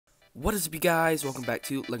What is up, you guys? Welcome back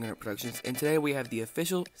to Lego Productions, and today we have the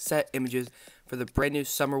official set images for the brand new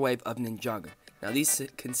summer wave of Ninjago. Now these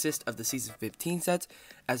consist of the season 15 sets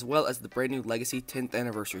as well as the brand new legacy 10th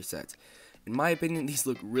anniversary sets. In my opinion, these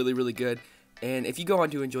look really good, and if you go on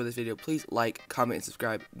to enjoy this video, please like, comment, and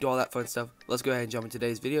subscribe, do all that fun stuff. Let's go ahead and jump into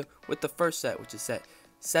today's video with the first set, which is set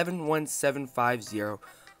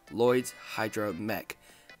 71750 Lloyd's Hydro Mech.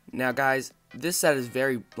 Now guys, this set is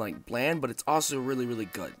very bland, but it's also really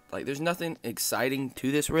good. There's nothing exciting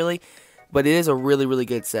to this really, but it is a really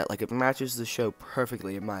good set. It matches the show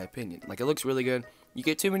perfectly in my opinion. It looks really good. You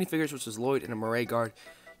get two minifigures, which is Lloyd and a Moray guard.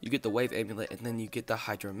 You get the wave amulet, and then you get the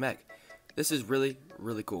Hydro Mech. This is really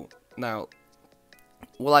cool. Now,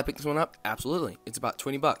 will I pick this one up? Absolutely. It's about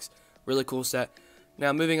 20 bucks. Really cool set.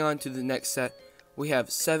 Now moving on to the next set, we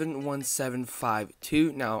have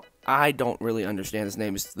 71752. Now, I don't really understand this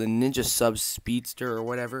name. It's the Ninja Sub Speedster or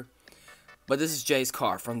whatever. But this is Jay's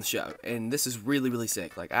car from the show. And this is really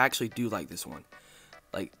sick. I actually do like this one.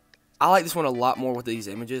 I like this one a lot more with these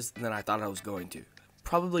images than I thought I was going to.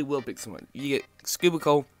 Probably will pick someone. You get Scuba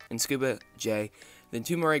Cole and Scuba Jay. Then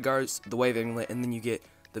two Moray guards, the wave amulet, and then you get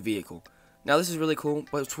the vehicle. Now, this is really cool.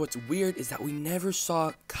 But what's weird is that we never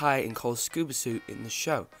saw Kai and Cole's scuba suit in the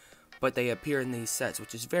show. But they appear in these sets,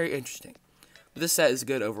 which is very interesting. But this set is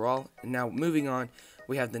good overall. And now moving on,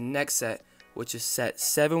 we have the next set, which is set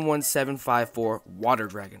 71754 Water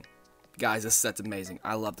Dragon. Guys, this set's amazing.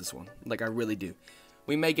 I love this one. I really do.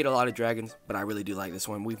 We may get a lot of dragons, but I really do like this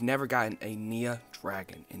one. We've never gotten a Nia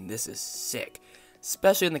dragon, and this is sick.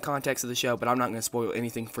 Especially in the context of the show, but I'm not going to spoil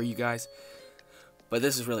anything for you guys. But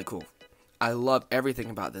this is really cool. I love everything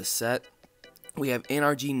about this set. We have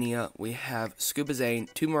NRG Nia, we have Scuba Zane,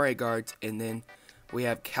 two Moray guards, and then we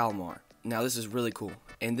have Kalmar. Now this is really cool,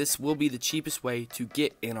 and this will be the cheapest way to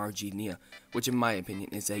get NRG Nia, which in my opinion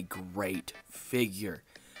is a great figure.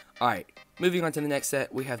 Alright, moving on to the next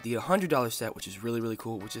set, we have the $100 set, which is really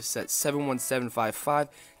cool, which is set 71755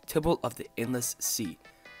 Temple of the Endless Sea.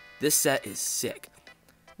 This set is sick.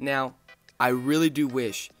 Now, I really do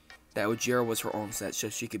wish that Ojira was her own set so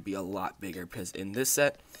she could be a lot bigger, because in this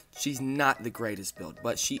set, she's not the greatest build,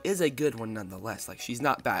 but she is a good one nonetheless. She's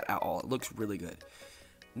not bad at all. It looks really good.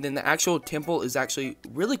 And then the actual temple is actually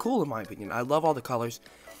really cool in my opinion. I love all the colors.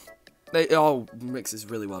 It all mixes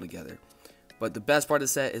really well together. But the best part of the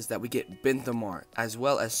set is that we get Benthamar as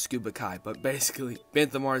well as Scuba Kai. But basically,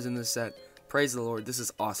 Benthamar is in this set. Praise the Lord. This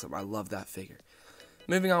is awesome. I love that figure.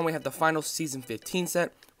 Moving on, we have the final season 15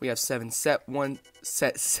 set. We have set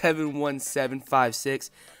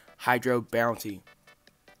 71756 Hydro Bounty.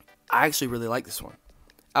 I actually really like this one.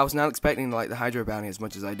 I was not expecting to like the Hydro Bounty as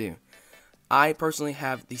much as I do. I personally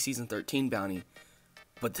have the season 13 bounty,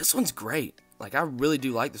 but this one's great. I really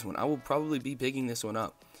do like this one. I will probably be picking this one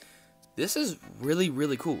up. This is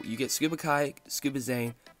really cool. You get Scuba Kai, Scuba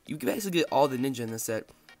Zane. You basically get all the ninja in this set.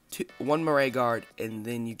 One Moray guard, and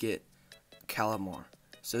then you get Kalmar.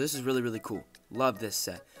 So this is really cool. Love this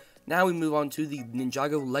set. Now we move on to the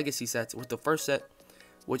Ninjago Legacy sets with the first set,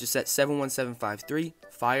 which is set 71753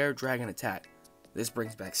 Fire Dragon Attack. This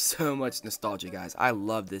brings back so much nostalgia, guys. I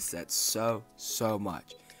love this set so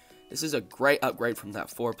much. This is a great upgrade from that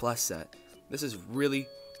 4+ set. This is really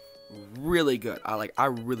good. I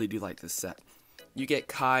really do like this set. You get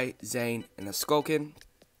Kai, Zane, and a Skulkin.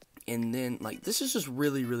 And then, this is just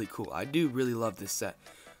really cool. I do really love this set.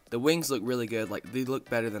 The wings look really good. They look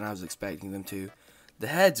better than I was expecting them to. The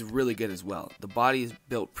head's really good as well. The body is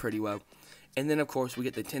built pretty well. And then, of course, we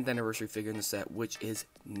get the 10th anniversary figure in the set, which is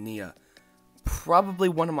Nia. Probably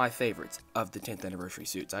one of my favorites of the 10th anniversary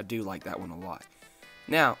suits. I do like that one a lot.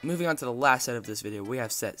 Now, moving on to the last set of this video, we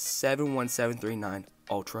have set 71739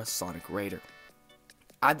 Ultrasonic Raider.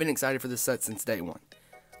 I've been excited for this set since day one.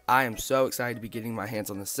 I am so excited to be getting my hands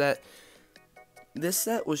on this set. This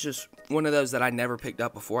set was just one of those that I never picked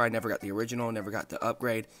up before. I never got the original, never got the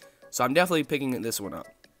upgrade. So I'm definitely picking this one up.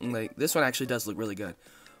 This one actually does look really good.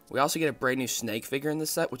 We also get a brand new snake figure in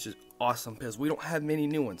this set, which is awesome because we don't have many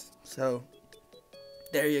new ones. So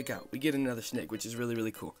there you go. We get another snake, which is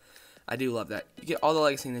really cool. I do love that. You get all the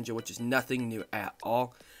Legacy Ninja, which is nothing new at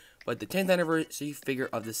all. But the 10th anniversary figure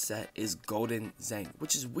of this set is Golden Zane,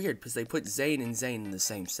 which is weird because they put Zane and Zane in the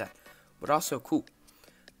same set. But also cool.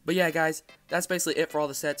 But yeah, guys, that's basically it for all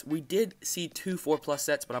the sets. We did see two 4+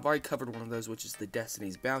 sets, but I've already covered one of those, which is the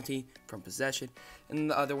Destiny's Bounty from Possession. And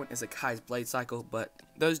the other one is a Kai's Blade Cycle, but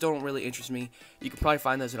those don't really interest me. You can probably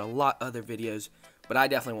find those in a lot of other videos, but I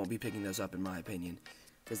definitely won't be picking those up in my opinion,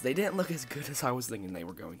 because they didn't look as good as I was thinking they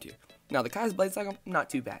were going to. Now, the Kai's Blade Cycle, not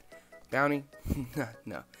too bad. Bounty,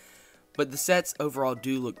 no. But the sets overall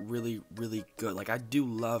do look really good. I do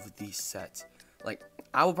love these sets. Like,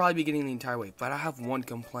 I will probably be getting the entire wave, but I have one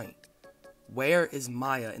complaint. Where is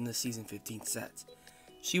Maya in the season 15 sets?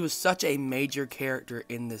 She was such a major character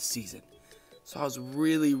in this season. So I was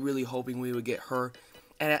really, really hoping we would get her,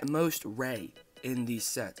 and at most Ray, in these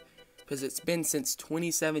sets. Because it's been since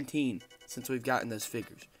 2017 since we've gotten those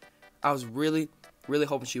figures. I was really, really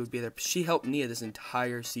hoping she would be there. She helped Nia this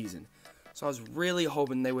entire season. So I was really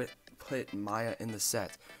hoping they would put Maya in the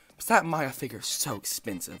set. But that Maya figure is so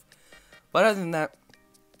expensive. But other than that,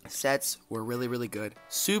 sets were really, really good.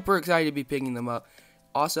 Super excited to be picking them up.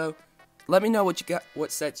 Also, let me know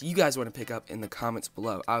what sets you guys want to pick up in the comments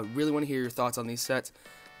below. I really want to hear your thoughts on these sets.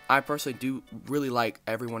 I personally do really like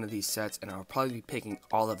every one of these sets, and I'll probably be picking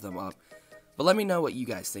all of them up. But let me know what you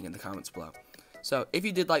guys think in the comments below. So, if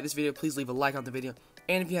you did like this video, please leave a like on the video.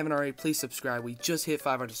 And if you haven't already, please subscribe. We just hit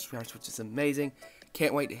 500 subscribers, which is amazing.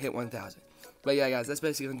 Can't wait to hit 1,000. But yeah, guys, that's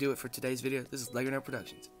basically going to do it for today's video. This is LEGO Nerd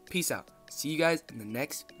Productions. Peace out. See you guys in the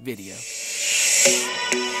next video.